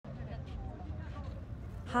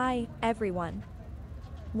Hi, everyone.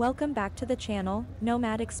 Welcome back to the channel,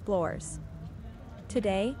 Nomad Explores.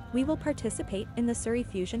 Today, we will participate in the Surrey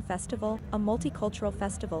Fusion Festival, a multicultural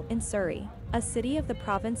festival in Surrey, a city of the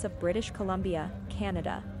province of British Columbia,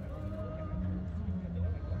 Canada.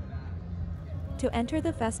 To enter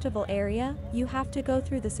the festival area, you have to go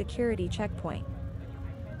through the security checkpoint.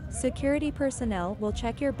 Security personnel will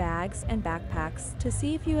check your bags and backpacks to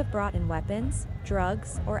see if you have brought in weapons,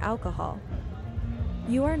 drugs, or alcohol.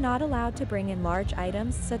 You are not allowed to bring in large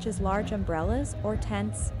items such as large umbrellas or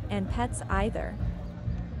tents, and pets either.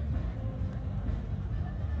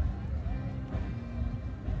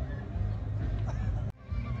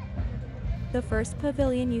 The first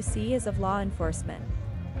pavilion you see is of law enforcement.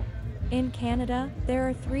 In Canada, there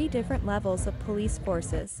are 3 different levels of police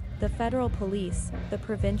forces: the federal police, the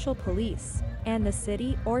provincial police, and the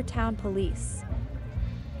city or town police.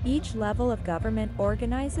 Each level of government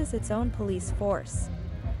organizes its own police force.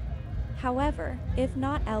 However, if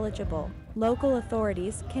not eligible, local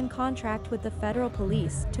authorities can contract with the federal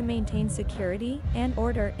police to maintain security and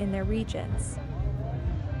order in their regions.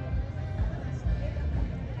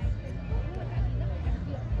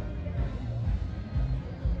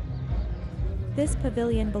 This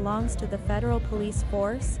pavilion belongs to the Federal Police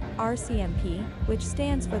Force, RCMP, which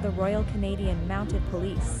stands for the Royal Canadian Mounted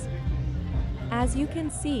Police. As you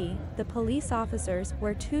can see, the police officers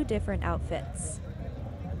wear 2 different outfits.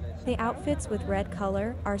 The outfits with red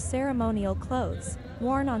color are ceremonial clothes,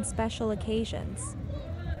 worn on special occasions.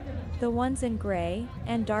 The ones in gray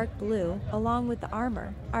and dark blue, along with the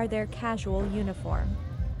armor, are their casual uniform.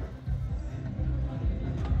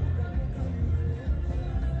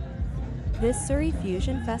 This Surrey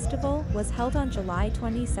Fusion Festival was held on July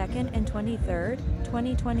 22nd and 23rd,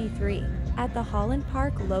 2023, at the Holland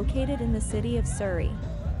Park located in the city of Surrey.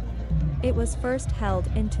 It was first held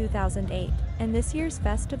in 2008, and this year's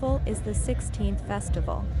festival is the 16th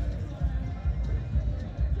festival.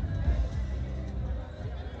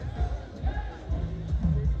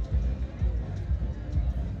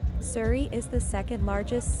 Surrey is the 2nd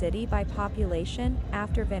largest city by population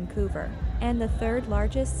after Vancouver, and the 3rd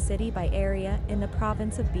largest city by area in the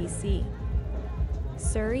province of BC.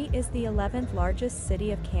 Surrey is the 11th largest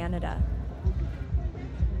city of Canada.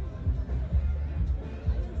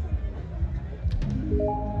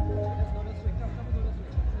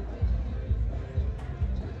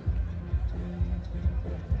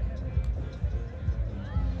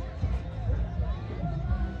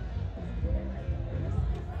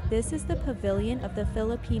 This is the pavilion of the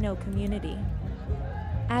Filipino community.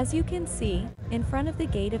 As you can see, in front of the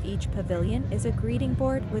gate of each pavilion is a greeting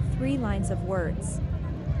board with 3 lines of words.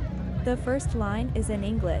 The first line is in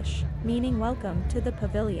English, meaning welcome to the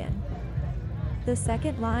pavilion. The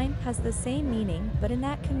second line has the same meaning but in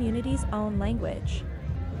that community's own language.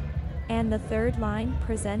 And the third line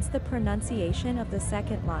presents the pronunciation of the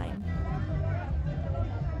second line.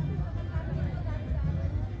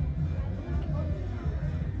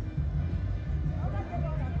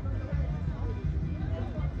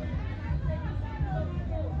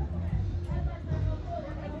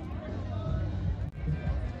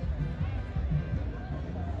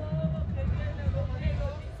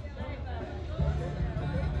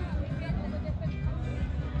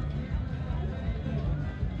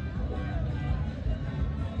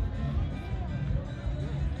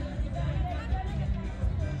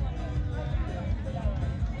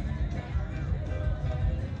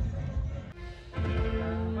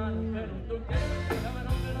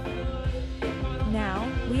 Now,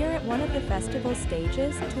 we are at one of the festival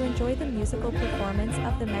stages to enjoy the musical performance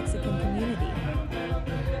of the Mexican community.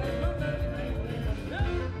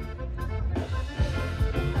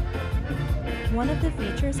 One of the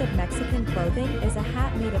features of Mexican clothing is a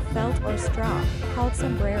hat made of felt or straw, called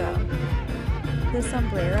sombrero. The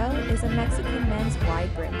sombrero is a Mexican men's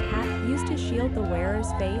wide-brimmed hat used to shield the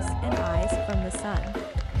wearer's face and eyes from the sun.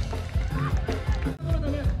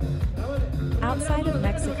 Outside of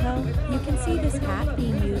Mexico, you can see this hat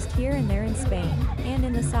being used here and there in Spain, and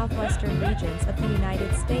in the southwestern regions of the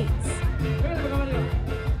United States.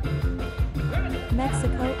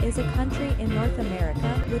 Mexico is a country in North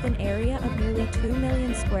America with an area of nearly 2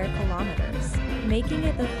 million square kilometers, making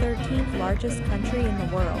it the 13th largest country in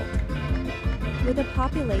the world. With a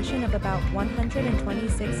population of about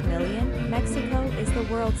 126 million, Mexico is the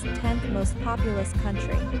world's 10th most populous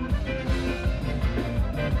country.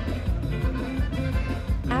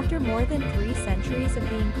 After more than 3 centuries of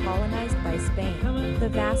being colonized by Spain, the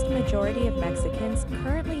vast majority of Mexicans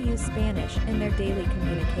currently use Spanish in their daily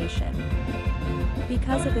communication.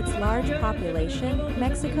 Because of its large population,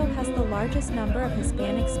 Mexico has the largest number of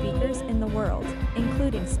Hispanic speakers in the world,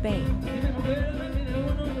 including Spain.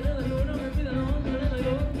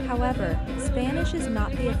 However, Spanish is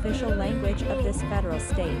not the official language of this federal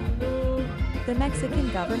state. The Mexican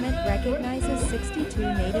government recognizes 62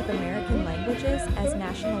 Native American languages as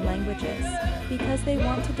national languages, because they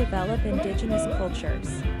want to develop indigenous cultures.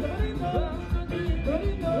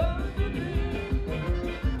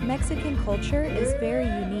 Mexican culture is very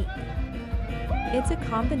unique. It's a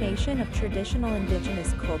combination of traditional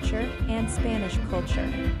indigenous culture and Spanish culture.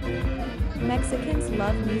 Mexicans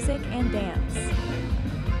love music and dance.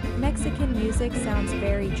 Mexican music sounds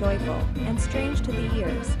very joyful and strange to the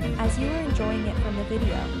ears, as you are enjoying it from the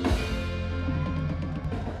video.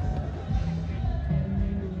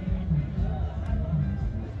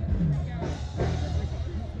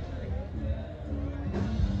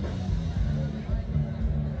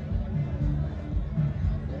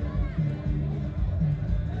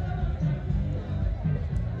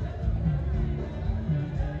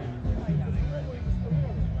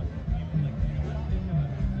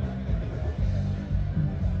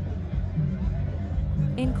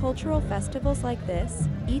 In cultural festivals like this,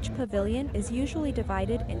 each pavilion is usually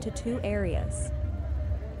divided into two areas.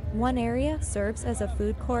 One area serves as a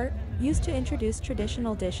food court, used to introduce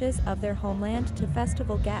traditional dishes of their homeland to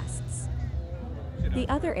festival guests. The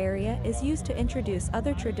other area is used to introduce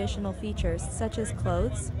other traditional features such as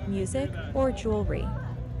clothes, music, or jewelry.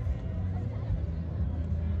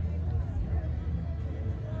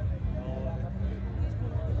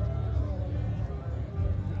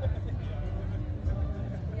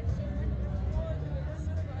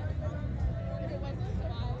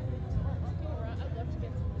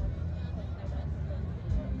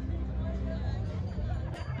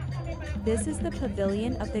 This is the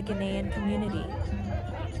pavilion of the Ghanaian community.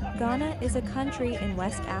 Ghana is a country in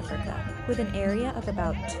West Africa, with an area of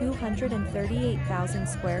about 238,000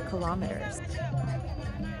 square kilometers.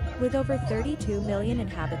 With over 32 million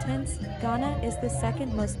inhabitants, Ghana is the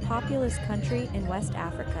second most populous country in West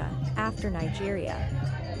Africa, after Nigeria.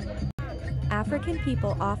 African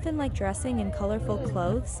people often like dressing in colorful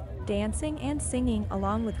clothes, dancing and singing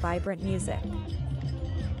along with vibrant music.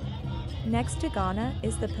 Next to Ghana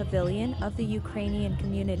is the pavilion of the Ukrainian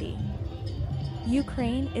community.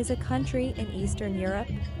 Ukraine is a country in Eastern Europe,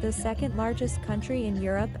 the second largest country in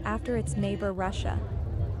Europe after its neighbor Russia.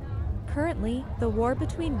 Currently, the war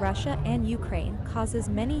between Russia and Ukraine causes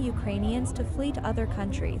many Ukrainians to flee to other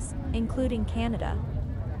countries, including Canada.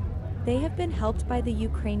 They have been helped by the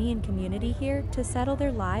Ukrainian community here to settle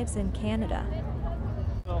their lives in Canada.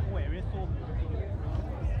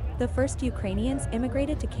 The first Ukrainians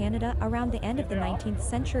immigrated to Canada around the end of the 19th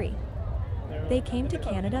century. They came to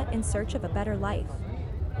Canada in search of a better life.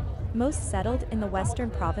 Most settled in the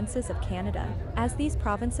western provinces of Canada, as these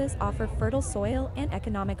provinces offer fertile soil and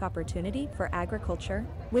economic opportunity for agriculture,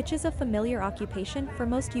 which is a familiar occupation for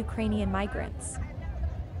most Ukrainian migrants.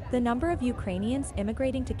 The number of Ukrainians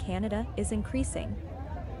immigrating to Canada is increasing.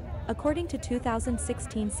 According to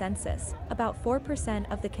 2016 census, about 4%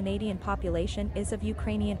 of the Canadian population is of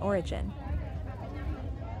Ukrainian origin.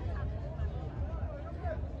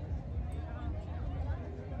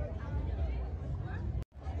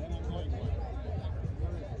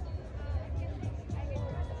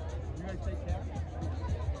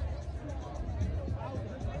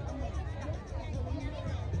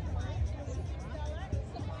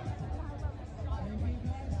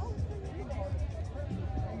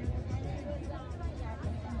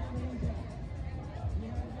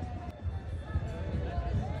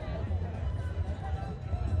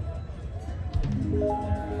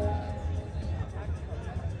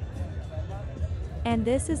 And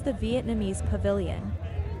this is the Vietnamese pavilion.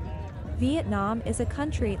 Vietnam is a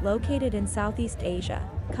country located in Southeast Asia,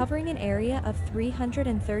 covering an area of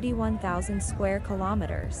 331,000 square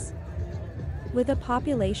kilometers. With a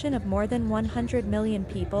population of more than 100 million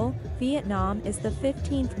people, Vietnam is the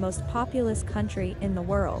 15th most populous country in the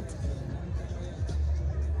world.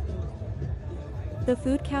 The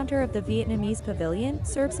food counter of the Vietnamese pavilion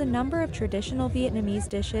serves a number of traditional Vietnamese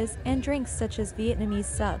dishes and drinks such as Vietnamese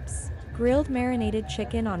subs, grilled marinated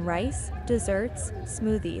chicken on rice, desserts,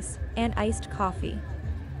 smoothies, and iced coffee.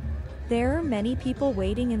 There are many people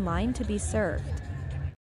waiting in line to be served.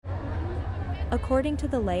 According to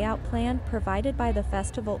the layout plan provided by the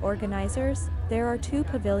festival organizers, there are two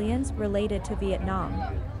pavilions related to Vietnam.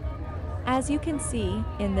 As you can see,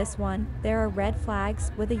 in this one, there are red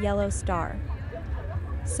flags with a yellow star.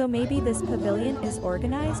 So maybe this pavilion is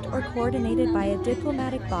organized or coordinated by a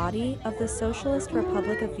diplomatic body of the Socialist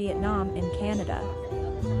Republic of Vietnam in Canada.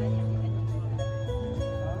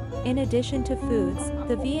 In addition to foods,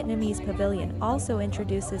 the Vietnamese pavilion also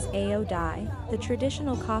introduces Ao Dai, the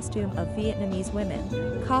traditional costume of Vietnamese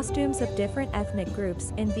women, costumes of different ethnic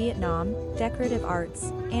groups in Vietnam, decorative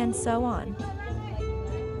arts, and so on.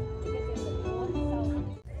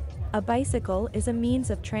 A bicycle is a means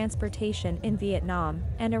of transportation in Vietnam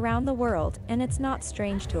and around the world, and it's not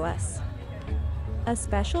strange to us. A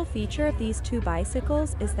special feature of these two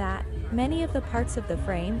bicycles is that many of the parts of the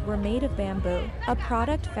frame were made of bamboo, a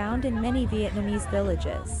product found in many Vietnamese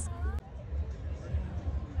villages.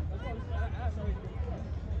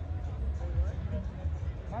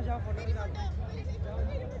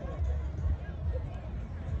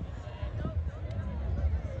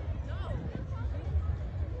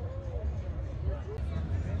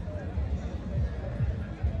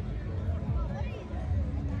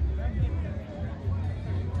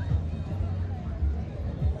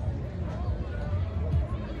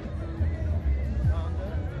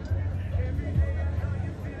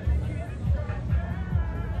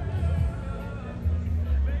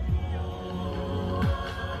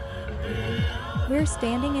 We're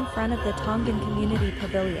standing in front of the Tongan Community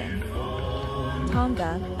Pavilion.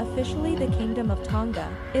 Tonga, officially the Kingdom of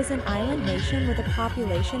Tonga, is an island nation with a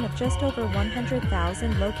population of just over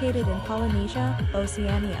 100,000 located in Polynesia,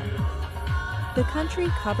 Oceania. The country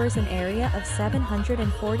covers an area of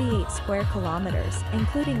 748 square kilometers,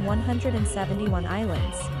 including 171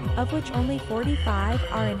 islands, of which only 45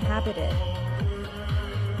 are inhabited.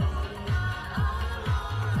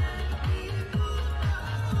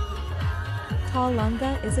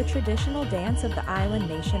 Talunga is a traditional dance of the island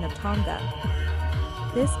nation of Tonga.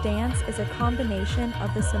 This dance is a combination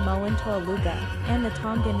of the Samoan Toaluga and the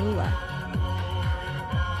Tongan Ula.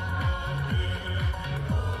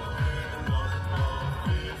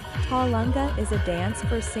 Talunga is a dance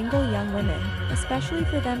for single young women, especially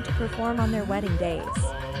for them to perform on their wedding days.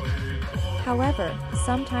 However,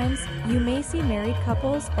 sometimes, you may see married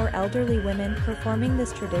couples or elderly women performing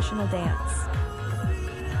this traditional dance.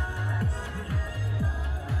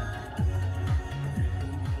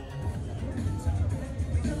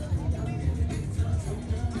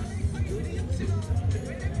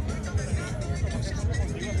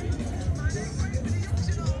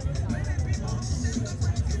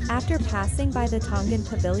 After passing by the Tongan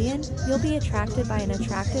Pavilion, you'll be attracted by an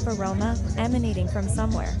attractive aroma emanating from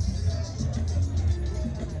somewhere.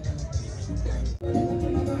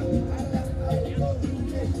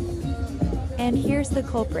 And here's the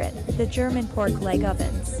culprit, the German pork leg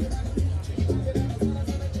ovens.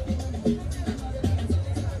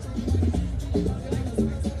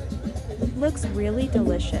 Looks really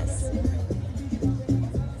delicious.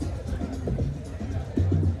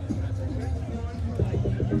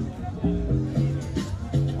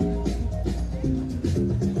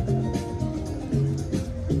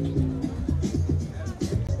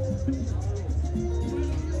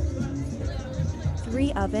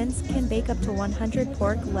 Three ovens can bake up to 100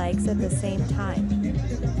 pork legs at the same time.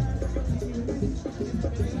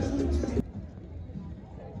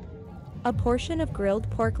 A portion of grilled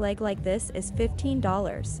pork leg like this is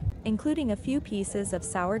 $15, including a few pieces of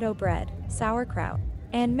sourdough bread, sauerkraut,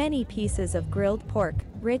 and many pieces of grilled pork,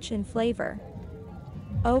 rich in flavor.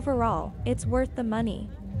 Overall, it's worth the money.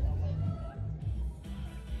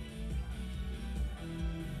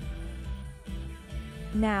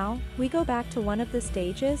 Now, we go back to one of the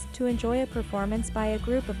stages to enjoy a performance by a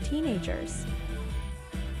group of teenagers.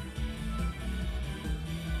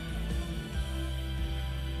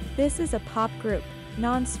 This is a pop group,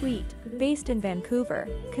 Non-Sweet, based in Vancouver,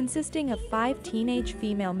 consisting of 5 teenage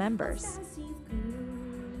female members.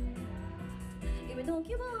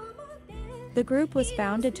 The group was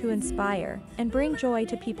founded to inspire and bring joy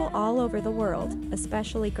to people all over the world,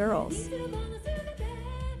 especially girls.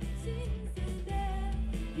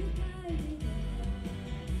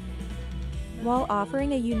 While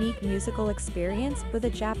offering a unique musical experience with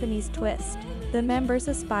a Japanese twist, the members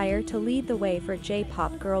aspire to lead the way for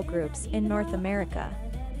J-pop girl groups in North America.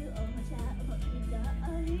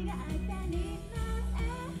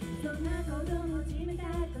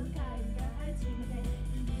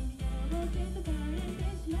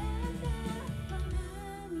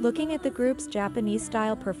 Looking at the group's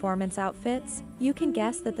Japanese-style performance outfits, you can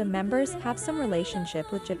guess that the members have some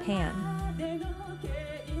relationship with Japan.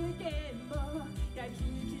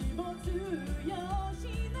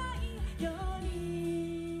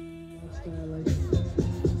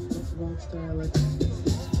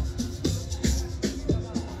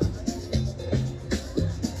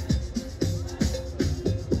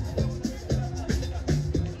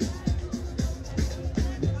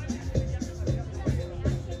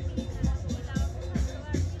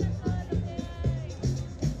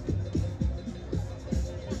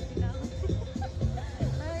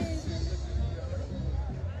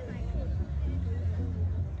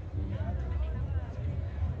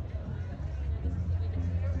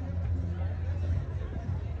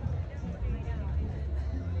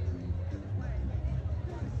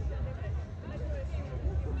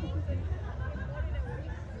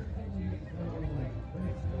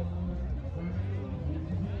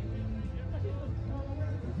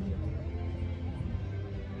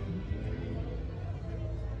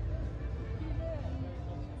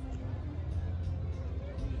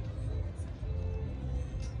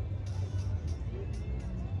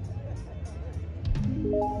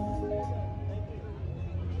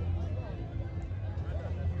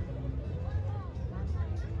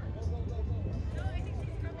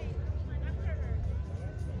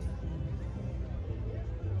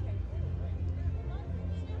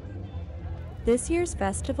 This year's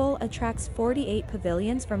festival attracts 48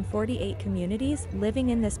 pavilions from 48 communities living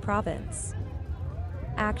in this province.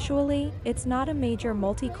 Actually, it's not a major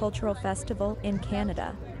multicultural festival in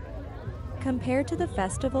Canada. Compared to the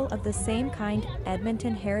festival of the same kind,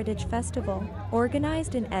 Edmonton Heritage Festival,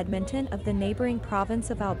 organized in Edmonton of the neighboring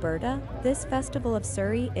province of Alberta, this festival of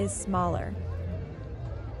Surrey is smaller.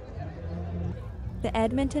 The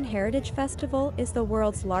Edmonton Heritage Festival is the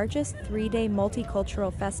world's largest three-day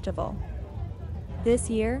multicultural festival.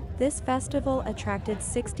 This year, this festival attracted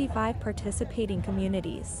 65 participating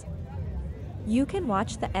communities. You can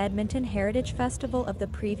watch the Edmonton Heritage Festival of the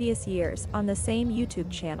previous years on the same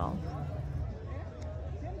YouTube channel.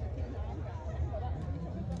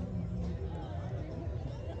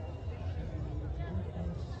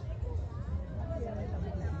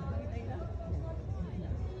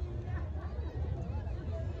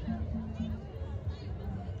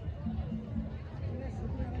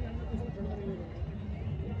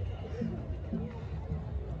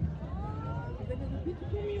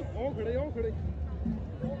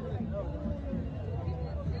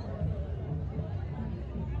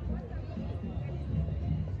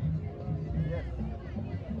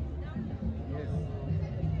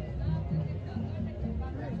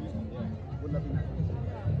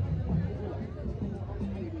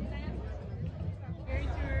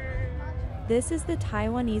 This is the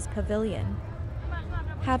Taiwanese pavilion.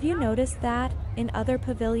 Have you noticed that, in other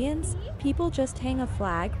pavilions, people just hang a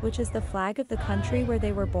flag which is the flag of the country where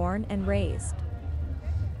they were born and raised?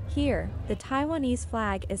 Here, the Taiwanese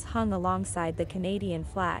flag is hung alongside the Canadian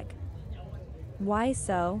flag. Why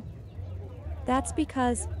so? That's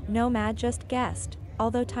because, Nomad just guessed,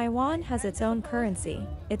 although Taiwan has its own currency,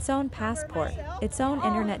 its own passport, its own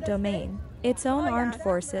internet domain, its own armed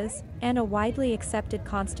forces, and a widely accepted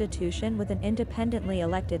constitution with an independently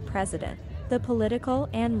elected president, the political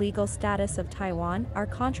and legal status of Taiwan are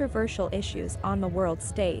controversial issues on the world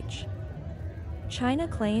stage. China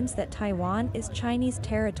claims that Taiwan is Chinese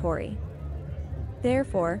territory.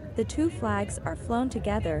 Therefore, the two flags are flown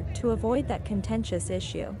together to avoid that contentious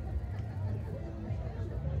issue.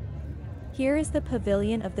 Here is the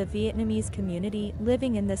pavilion of the Vietnamese community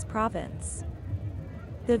living in this province.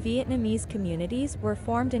 The Vietnamese communities were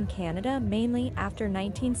formed in Canada mainly after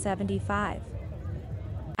 1975.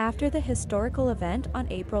 After the historical event on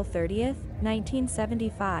April 30,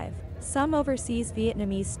 1975, some overseas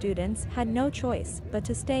Vietnamese students had no choice but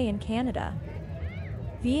to stay in Canada.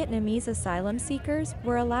 Vietnamese asylum seekers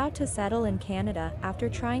were allowed to settle in Canada after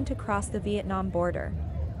trying to cross the Vietnam border.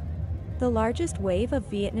 The largest wave of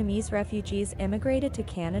Vietnamese refugees immigrated to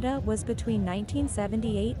Canada was between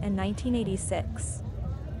 1978 and 1986.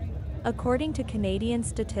 According to Canadian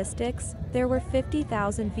statistics, there were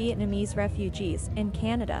 50,000 Vietnamese refugees in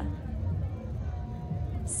Canada.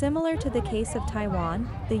 Similar to the case of Taiwan,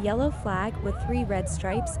 the yellow flag with 3 red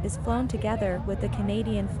stripes is flown together with the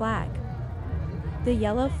Canadian flag. The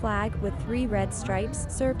yellow flag with 3 red stripes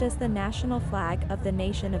served as the national flag of the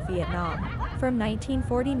nation of Vietnam from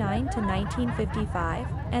 1949 to 1955,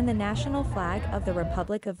 and the national flag of the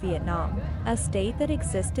Republic of Vietnam, a state that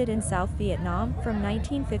existed in South Vietnam from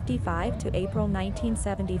 1955 to April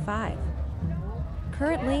 1975.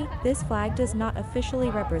 Currently, this flag does not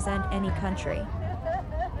officially represent any country.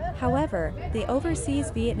 However, the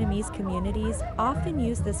overseas Vietnamese communities often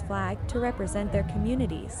use this flag to represent their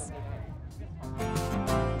communities.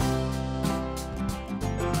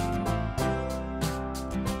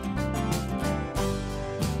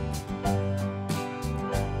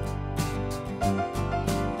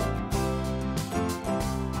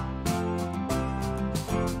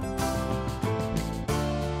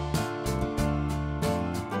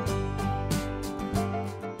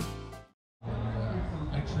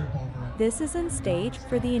 This is on stage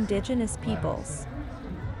for the Indigenous peoples.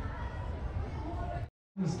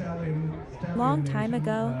 Long time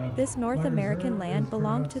ago, this North American land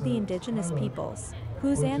belonged to the Indigenous peoples,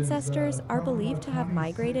 whose ancestors are believed to have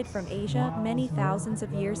migrated from Asia many thousands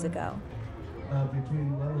of years ago.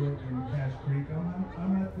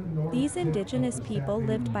 These Indigenous people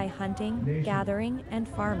lived by hunting, gathering, and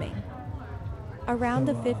farming. Around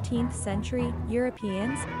the 15th century,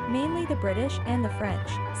 Europeans, mainly the British and the French,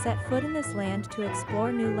 set foot in this land to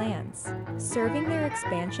explore new lands, serving their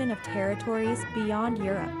expansion of territories beyond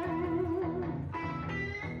Europe.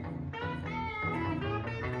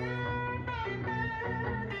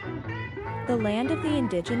 The land of the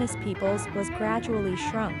Indigenous peoples was gradually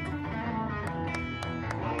shrunk.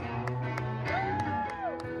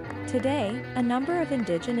 Today, a number of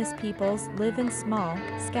Indigenous peoples live in small,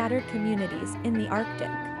 scattered communities in the Arctic.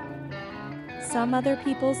 Some other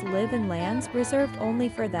peoples live in lands reserved only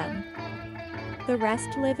for them. The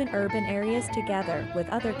rest live in urban areas together with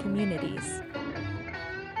other communities.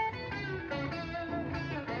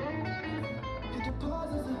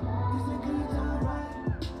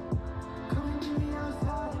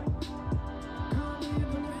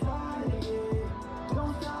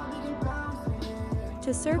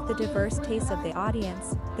 To serve the diverse tastes of the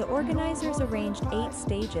audience, the organizers arranged 8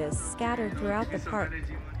 stages scattered throughout the park.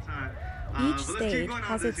 Each stage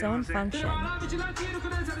has its own function.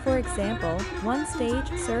 For example, one stage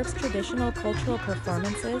serves traditional cultural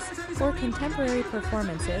performances or contemporary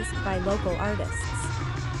performances by local artists.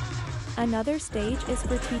 Another stage is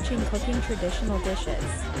for teaching cooking traditional dishes.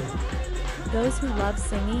 Those who love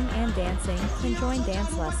singing and dancing can join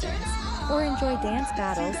dance lessons or enjoy dance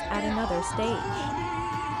battles at another stage.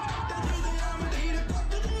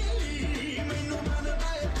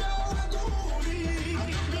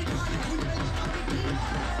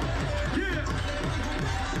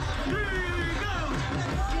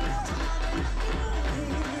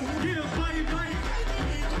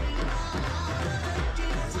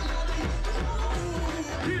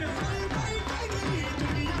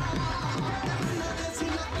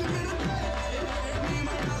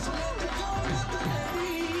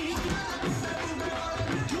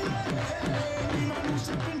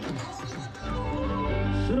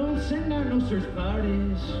 So don't send out no search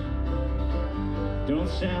parties, don't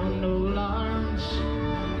sound no alarms.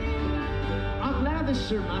 I'll gladly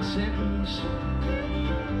serve my sentence,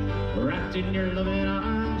 wrapped in your loving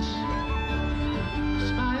arms.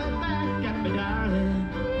 Smile back at me, darling,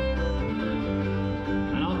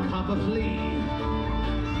 and I'll cop a plea,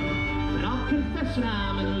 and I'll confess that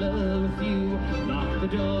I'm in love with you. Lock the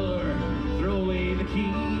door, throw away the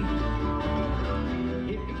key.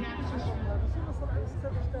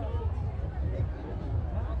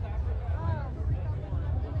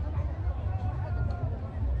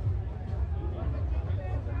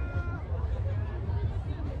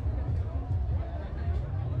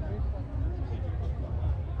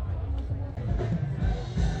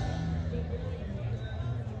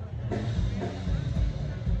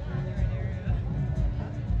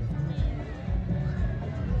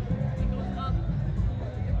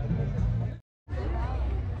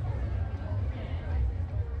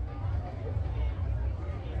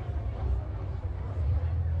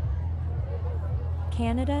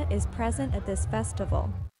 Canada is present at this festival.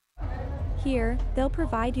 Here, they'll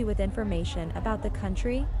provide you with information about the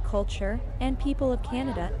country, culture, and people of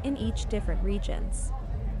Canada in each different regions.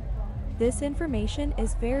 This information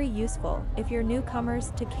is very useful if you're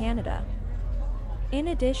newcomers to Canada. In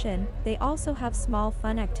addition, they also have small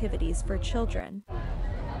fun activities for children.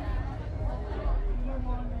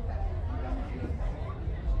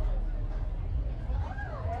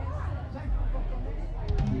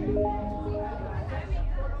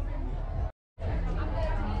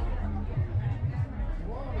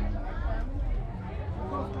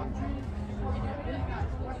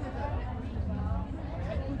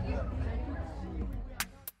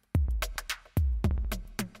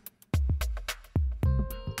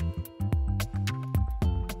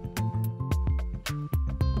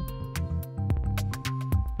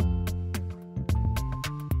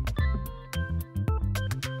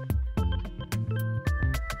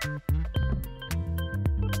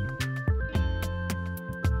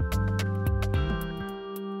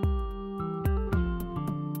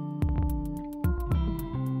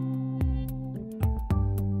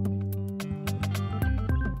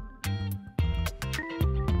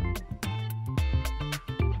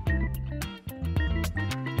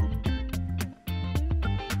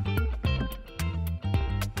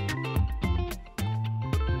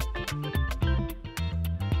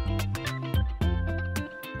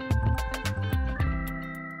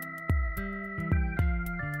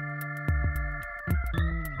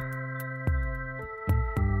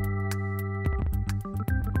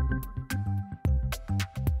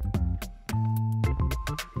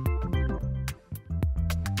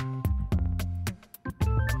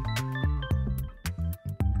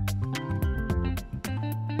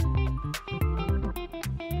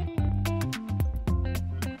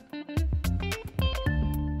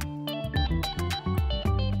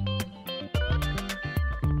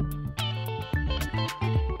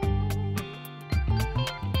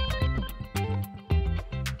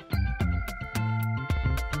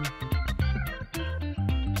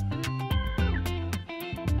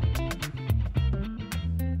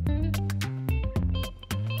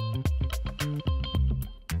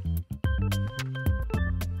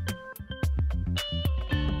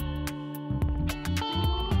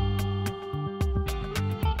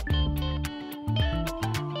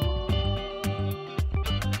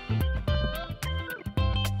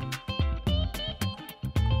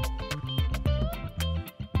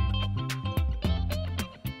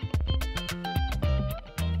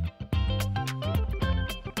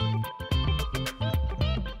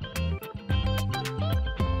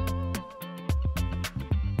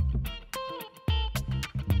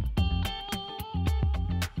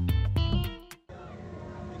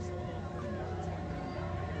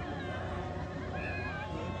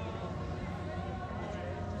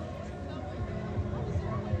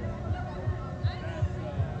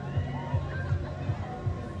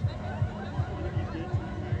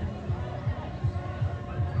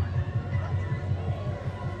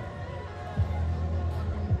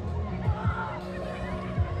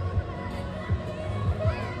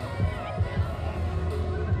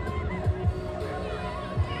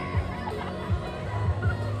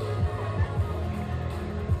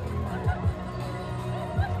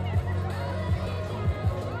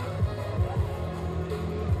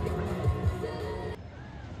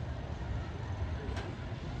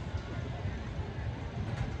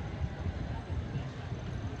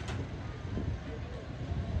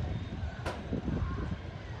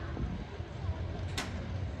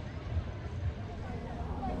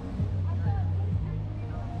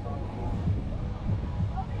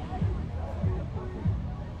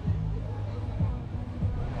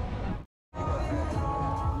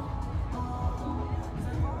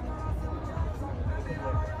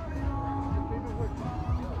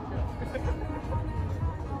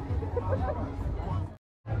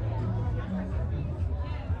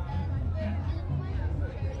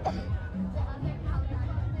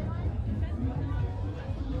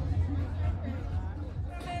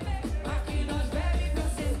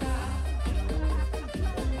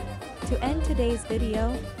 To end today's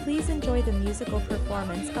video, please enjoy the musical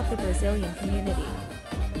performance of the Brazilian community.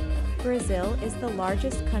 Brazil is the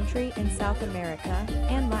largest country in South America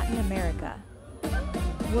and Latin America.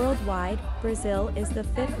 Worldwide, Brazil is the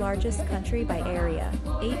 5th largest country by area,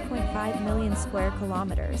 8.5 million square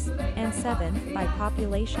kilometers, and 7th by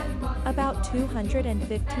population, about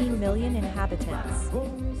 215 million inhabitants.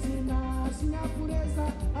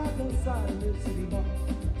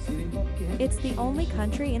 It's the only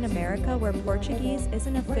country in America where Portuguese is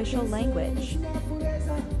an official language.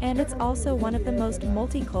 And it's also one of the most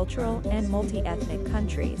multicultural and multi-ethnic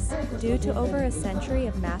countries, due to over a century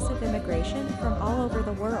of massive immigration from all over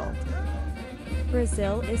the world.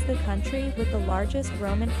 Brazil is the country with the largest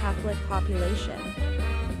Roman Catholic population.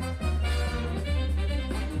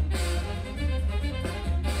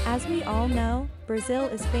 As we all know, Brazil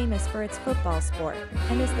is famous for its football sport,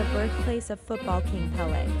 and is the birthplace of football king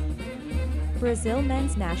Pelé. Brazil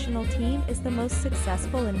men's national team is the most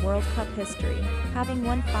successful in World Cup history, having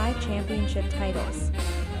won 5 championship titles.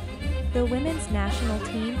 The women's national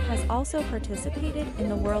team has also participated in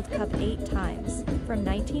the World Cup 8 times, from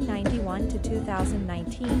 1991 to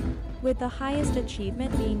 2019, with the highest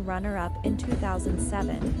achievement being runner-up in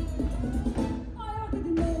 2007.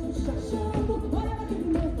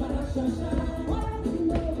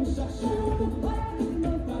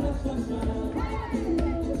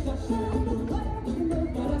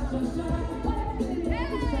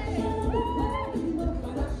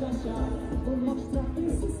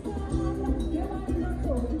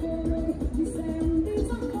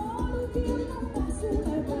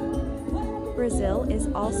 Brazil is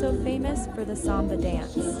also famous for the samba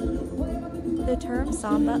dance. The term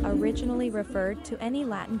samba originally referred to any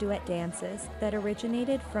Latin duet dances that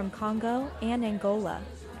originated from Congo and Angola.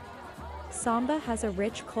 Samba has a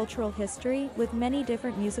rich cultural history with many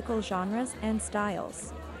different musical genres and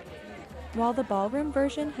styles. While the ballroom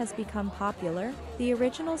version has become popular, the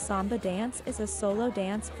original samba dance is a solo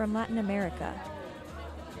dance from Latin America.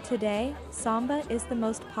 Today, samba is the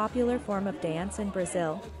most popular form of dance in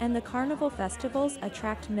Brazil, and the carnival festivals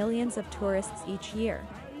attract millions of tourists each year.